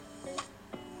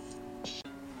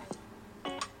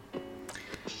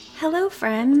Hello,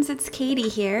 friends. It's Katie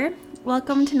here.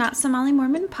 Welcome to Not Somali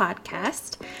Mormon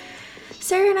Podcast.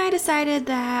 Sarah and I decided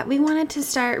that we wanted to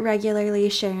start regularly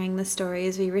sharing the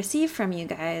stories we receive from you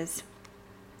guys.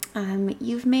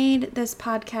 You've made this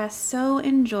podcast so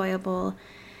enjoyable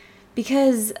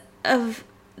because of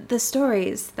the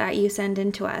stories that you send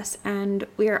in to us, and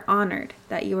we are honored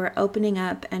that you are opening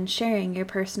up and sharing your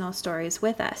personal stories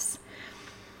with us.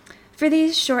 For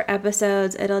these short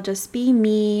episodes, it'll just be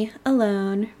me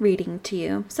alone reading to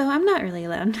you. So I'm not really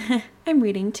alone. I'm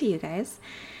reading to you guys.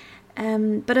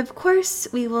 But of course,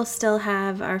 we will still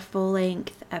have our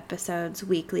full-length episodes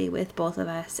weekly with both of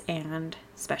us and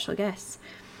special guests.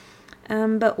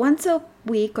 But once a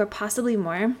week or possibly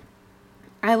more,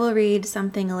 I will read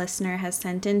something a listener has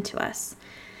sent in to us.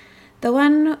 The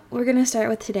one we're going to start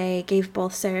with today gave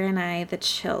both Sarah and I the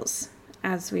chills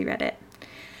as we read it.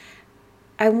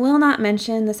 I will not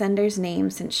mention the sender's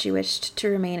name since she wished to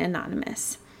remain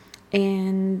anonymous.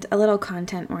 And a little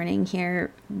content warning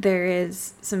here, there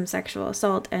is some sexual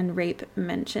assault and rape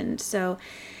mentioned. So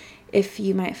if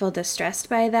you might feel distressed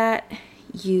by that,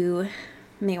 you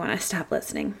may want to stop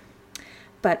listening.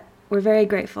 But we're very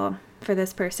grateful for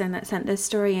this person that sent this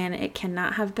story in. It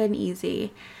cannot have been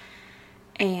easy,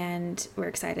 and we're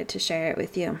excited to share it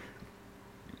with you.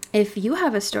 If you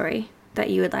have a story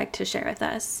that you would like to share with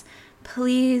us,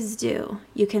 please do.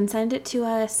 You can send it to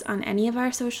us on any of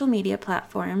our social media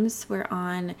platforms. We're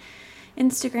on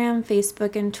Instagram,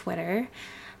 Facebook, and Twitter.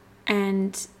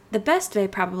 And the best way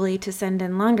probably to send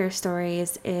in longer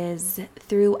stories is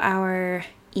through our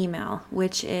email,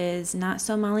 which is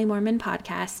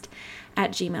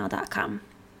notsomalimormonpodcast@gmail.com.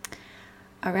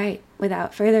 All right,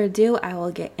 without further ado, I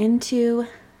will get into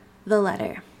the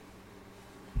letter.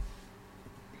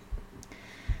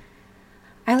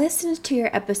 I listened to your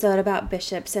episode about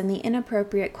bishops and the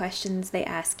inappropriate questions they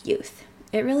ask youth.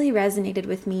 It really resonated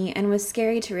with me and was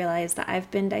scary to realize that I've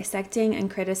been dissecting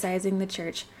and criticizing the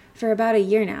church for about a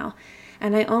year now,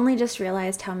 and I only just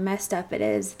realized how messed up it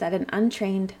is that an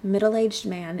untrained, middle-aged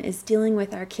man is dealing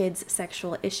with our kids'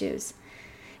 sexual issues.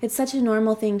 It's such a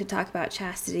normal thing to talk about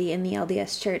chastity in the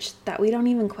LDS church that we don't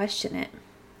even question it.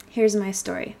 Here's my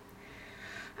story.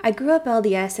 I grew up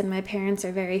LDS and my parents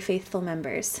are very faithful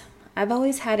members. I've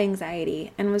always had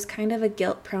anxiety and was kind of a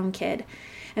guilt-prone kid,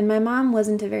 and my mom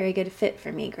wasn't a very good fit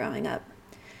for me growing up.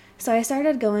 So I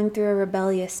started going through a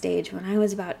rebellious stage when I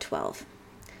was about 12.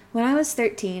 When I was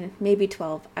 13, maybe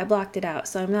 12, I blocked it out,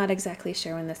 so I'm not exactly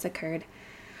sure when this occurred.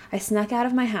 I snuck out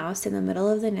of my house in the middle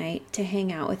of the night to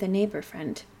hang out with a neighbor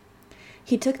friend.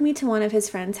 He took me to one of his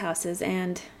friend's houses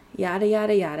and, yada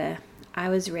yada yada, I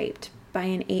was raped by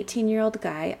an 18-year-old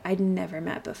guy I'd never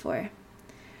met before.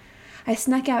 I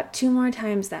snuck out 2 more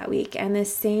times that week, and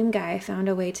this same guy found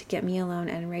a way to get me alone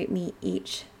and rape me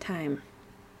each time.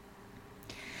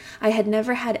 I had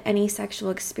never had any sexual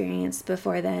experience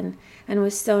before then, and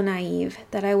was so naive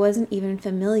that I wasn't even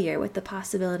familiar with the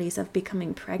possibilities of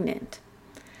becoming pregnant.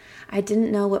 I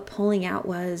didn't know what pulling out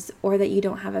was, or that you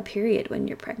don't have a period when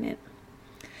you're pregnant.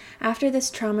 After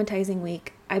this traumatizing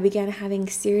week, I began having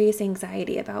serious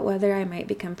anxiety about whether I might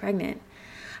become pregnant.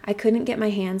 I couldn't get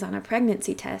my hands on a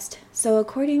pregnancy test, so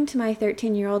according to my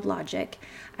 13-year-old logic,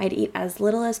 I'd eat as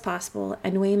little as possible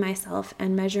and weigh myself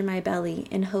and measure my belly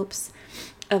in hopes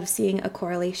of seeing a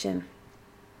correlation.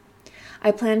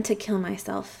 I planned to kill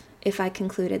myself if I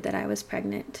concluded that I was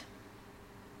pregnant.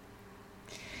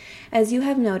 As you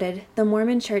have noted, the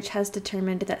Mormon Church has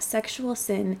determined that sexual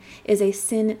sin is a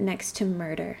sin next to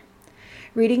murder.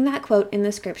 Reading that quote in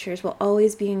the scriptures will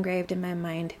always be engraved in my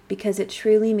mind because it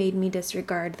truly made me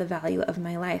disregard the value of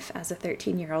my life as a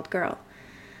 13-year-old girl.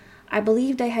 I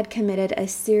believed I had committed a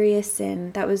serious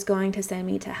sin that was going to send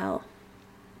me to hell.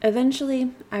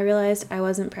 Eventually, I realized I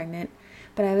wasn't pregnant,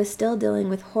 but I was still dealing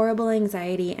with horrible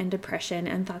anxiety and depression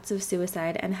and thoughts of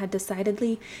suicide, and had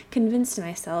decidedly convinced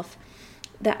myself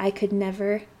that I could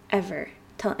never, ever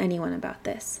tell anyone about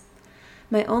this.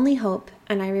 My only hope,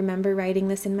 and I remember writing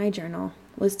this in my journal,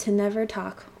 was to never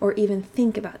talk or even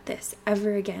think about this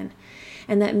ever again,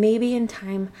 and that maybe in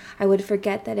time I would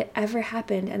forget that it ever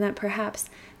happened, and that perhaps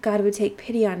God would take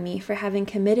pity on me for having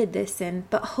committed this sin,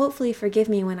 but hopefully forgive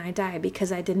me when I die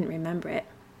because I didn't remember it.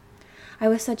 I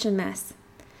was such a mess.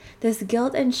 This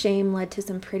guilt and shame led to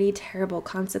some pretty terrible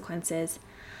consequences.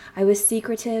 I was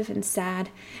secretive and sad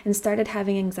and started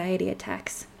having anxiety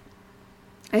attacks.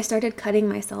 I started cutting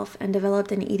myself and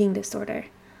developed an eating disorder.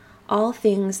 All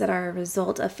things that are a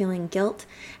result of feeling guilt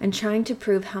and trying to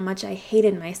prove how much I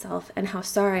hated myself and how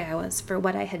sorry I was for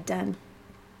what I had done.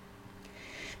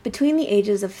 Between the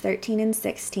ages of 13 and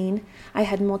 16, I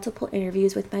had multiple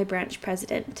interviews with my branch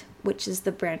president, which is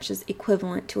the branch's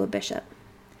equivalent to a bishop.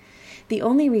 The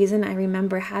only reason I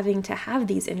remember having to have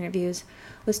these interviews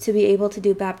was to be able to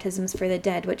do baptisms for the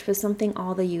dead, which was something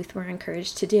all the youth were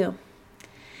encouraged to do.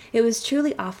 It was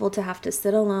truly awful to have to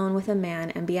sit alone with a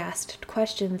man and be asked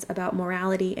questions about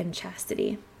morality and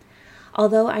chastity.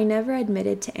 Although I never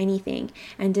admitted to anything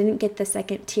and didn't get the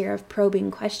second tier of probing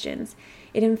questions,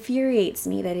 it infuriates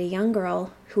me that a young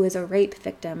girl who is a rape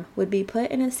victim would be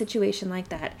put in a situation like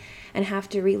that and have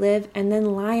to relive and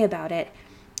then lie about it,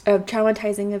 a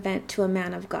traumatizing event, to a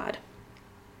man of God.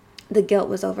 The guilt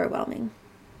was overwhelming.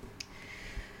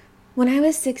 When I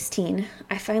was 16,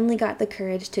 I finally got the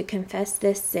courage to confess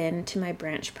this sin to my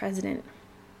branch president.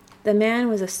 The man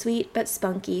was a sweet but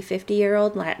spunky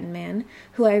 50-year-old Latin man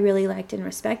who I really liked and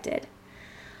respected.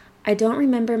 I don't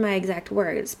remember my exact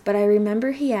words, but I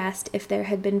remember he asked if there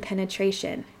had been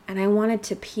penetration, and I wanted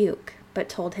to puke, but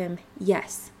told him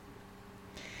yes.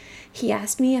 He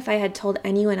asked me if I had told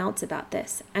anyone else about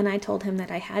this, and I told him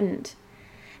that I hadn't.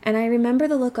 And I remember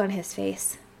the look on his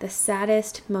face, the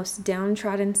saddest, most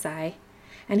downtrodden sigh,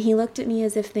 and he looked at me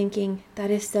as if thinking, that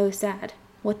is so sad.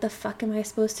 What the fuck am I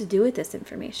supposed to do with this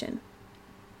information?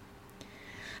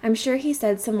 I'm sure he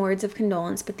said some words of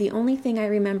condolence, but the only thing I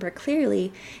remember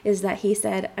clearly is that he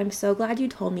said, I'm so glad you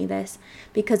told me this,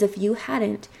 because if you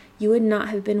hadn't, you would not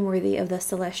have been worthy of the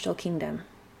celestial kingdom.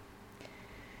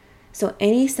 So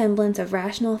any semblance of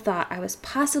rational thought I was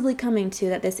possibly coming to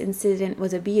that this incident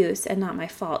was abuse and not my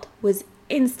fault was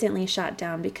instantly shot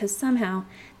down because somehow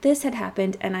this had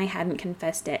happened and I hadn't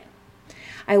confessed it.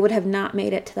 I would have not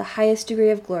made it to the highest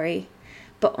degree of glory,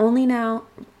 but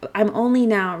I'm only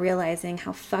now realizing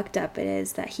how fucked up it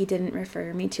is that he didn't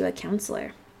refer me to a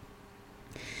counselor.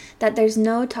 That there's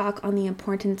no talk on the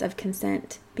importance of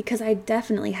consent, because I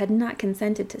definitely had not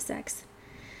consented to sex.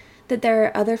 That there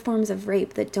are other forms of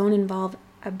rape that don't involve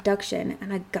abduction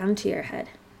and a gun to your head.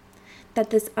 That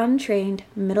this untrained,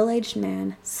 middle-aged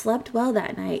man slept well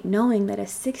that night knowing that a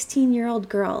 16-year-old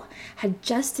girl had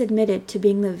just admitted to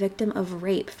being the victim of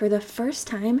rape for the first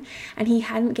time and he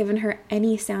hadn't given her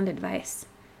any sound advice.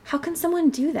 How can someone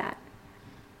do that?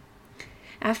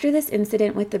 After this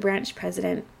incident with the branch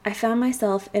president, I found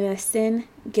myself in a sin,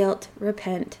 guilt,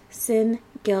 repent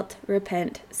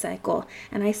cycle,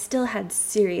 and I still had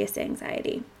serious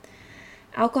anxiety.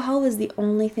 Alcohol was the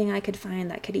only thing I could find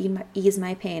that could ease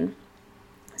my pain.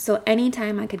 So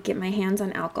anytime I could get my hands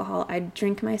on alcohol, I'd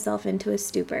drink myself into a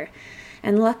stupor.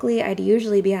 And luckily, I'd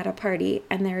usually be at a party,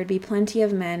 and there would be plenty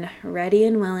of men ready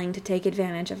and willing to take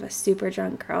advantage of a super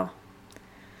drunk girl.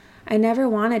 I never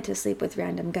wanted to sleep with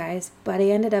random guys, but I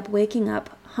ended up waking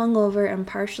up, hungover and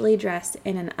partially dressed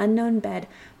in an unknown bed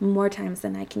more times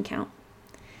than I can count.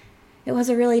 It was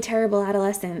a really terrible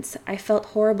adolescence. I felt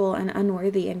horrible and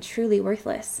unworthy and truly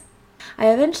worthless. I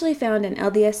eventually found an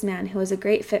LDS man who was a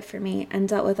great fit for me and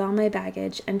dealt with all my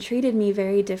baggage and treated me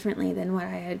very differently than what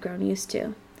I had grown used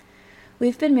to.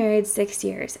 We've been married 6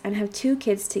 years and have 2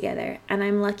 kids together, and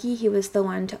I'm lucky he was the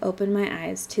one to open my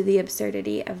eyes to the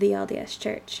absurdity of the LDS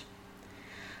church.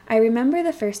 I remember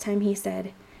the first time he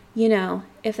said, "You know,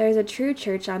 if there's a true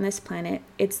church on this planet,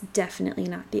 it's definitely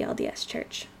not the LDS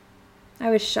church."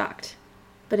 I was shocked,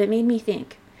 but it made me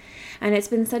think. And it's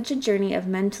been such a journey of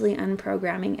mentally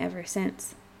unprogramming ever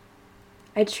since.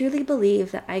 I truly believe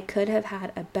that I could have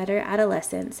had a better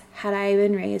adolescence had I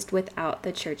been raised without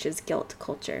the church's guilt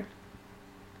culture.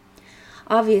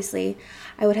 Obviously,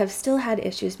 I would have still had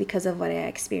issues because of what I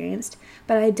experienced,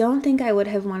 but I don't think I would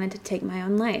have wanted to take my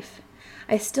own life.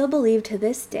 I still believe to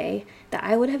this day that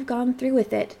I would have gone through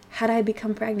with it had I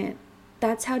become pregnant.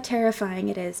 That's how terrifying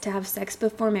it is to have sex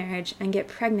before marriage and get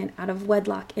pregnant out of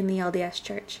wedlock in the LDS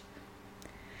church.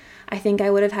 I think I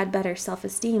would have had better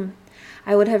self-esteem.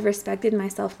 I would have respected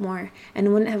myself more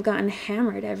and wouldn't have gotten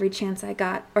hammered every chance I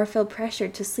got or feel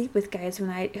pressured to sleep with guys who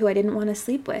I didn't want to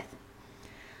sleep with.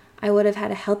 I would have had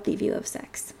a healthy view of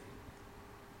sex.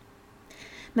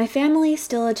 My family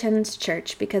still attends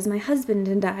church because my husband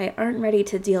and I aren't ready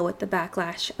to deal with the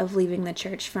backlash of leaving the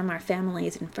church from our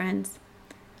families and friends.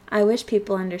 I wish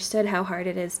people understood how hard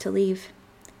it is to leave.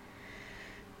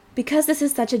 Because this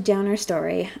is such a downer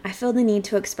story, I feel the need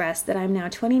to express that I'm now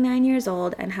 29 years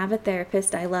old and have a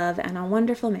therapist I love and a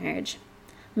wonderful marriage.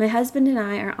 My husband and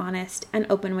I are honest and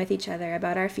open with each other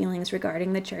about our feelings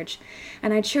regarding the church,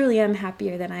 and I truly am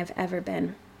happier than I've ever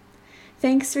been.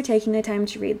 Thanks for taking the time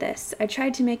to read this. I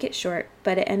tried to make it short,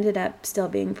 but it ended up still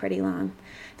being pretty long.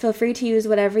 Feel free to use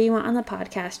whatever you want on the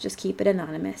podcast, just keep it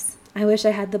anonymous. I wish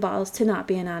I had the balls to not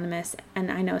be anonymous, and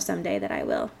I know someday that I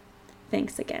will.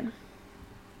 Thanks again.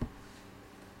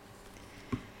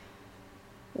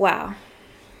 Wow.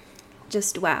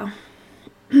 Just wow.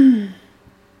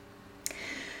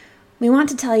 We want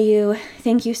to tell you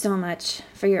thank you so much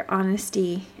for your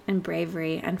honesty and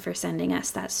bravery and for sending us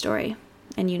that story.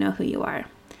 And you know who you are.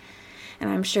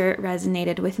 And I'm sure it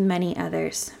resonated with many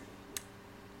others.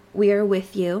 We are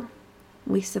with you.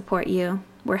 We support you.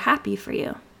 We're happy for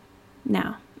you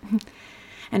now.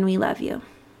 And we love you.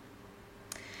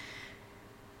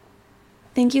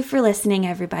 Thank you for listening,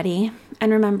 everybody.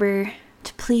 And remember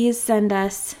to please send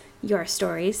us your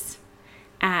stories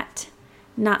at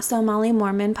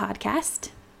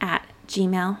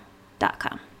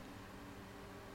NotSoMollyMormonPodcast@gmail.com.